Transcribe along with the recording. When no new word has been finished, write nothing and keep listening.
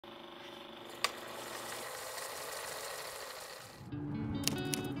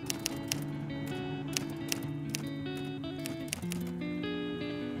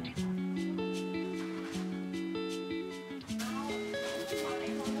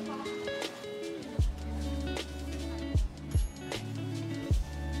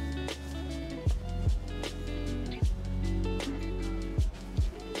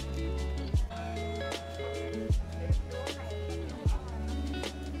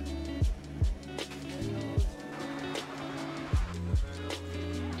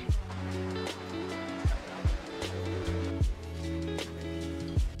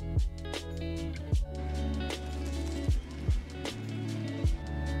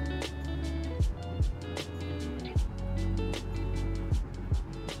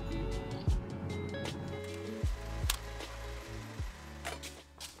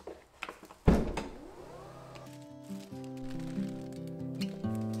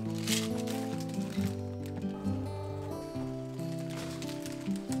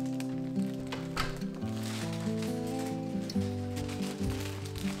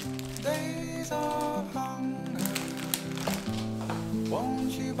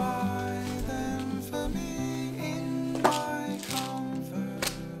Won't you buy them for me in my comfort?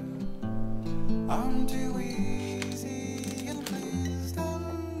 I'm too easy and pleased,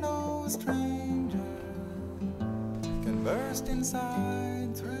 and no stranger can burst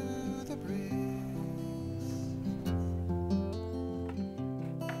inside through the breeze.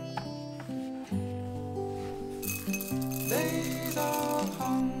 Days of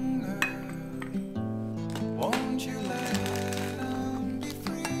hunger, won't you let them be free?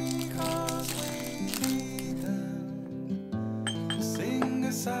 'Cause we need them to sing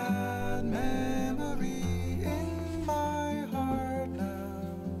a sad memory. In my heart now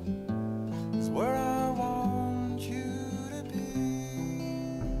is where I want you to be.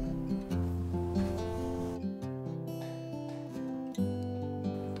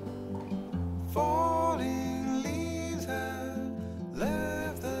 Falling leaves have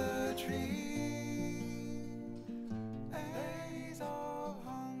left the tree. Days of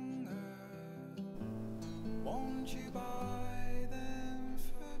hunger, won't you buy them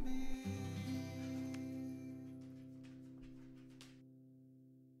for me?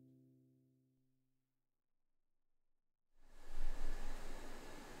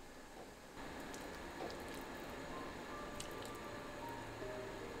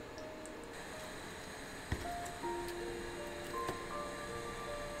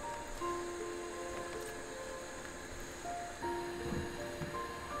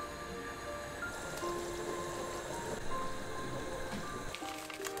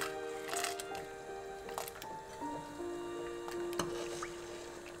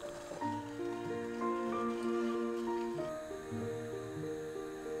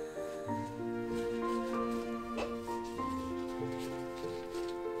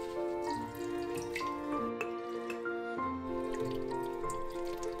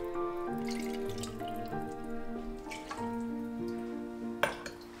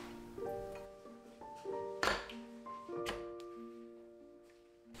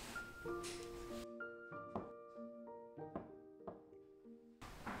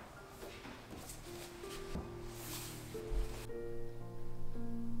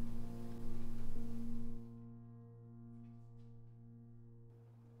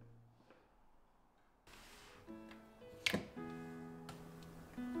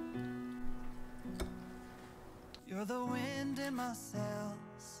 You're the wind in my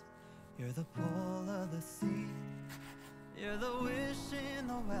sails, you're the pull of the sea, you're the wish in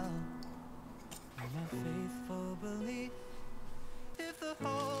the well, you're my faithful belief. If the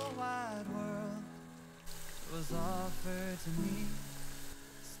whole wide world was offered to me,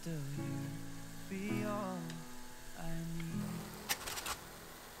 still you'd be all I need.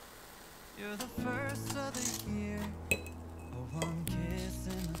 You're the first of the year, a warm kiss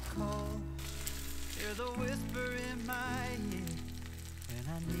in the cold. You're the whisper in my ear when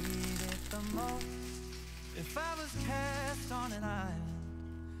I need it the most. If I was cast on an island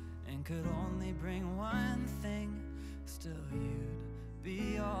and could only bring one thing, still you'd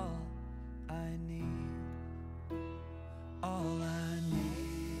be all I need. All I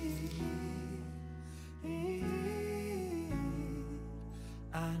need.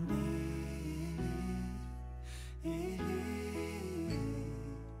 I need.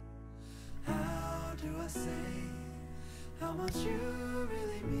 Say how much you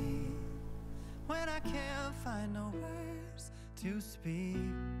really mean when I can't find no words to speak.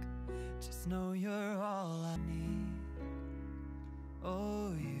 Just know you're all I need.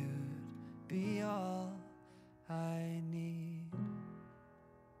 Oh, you'd be all I need.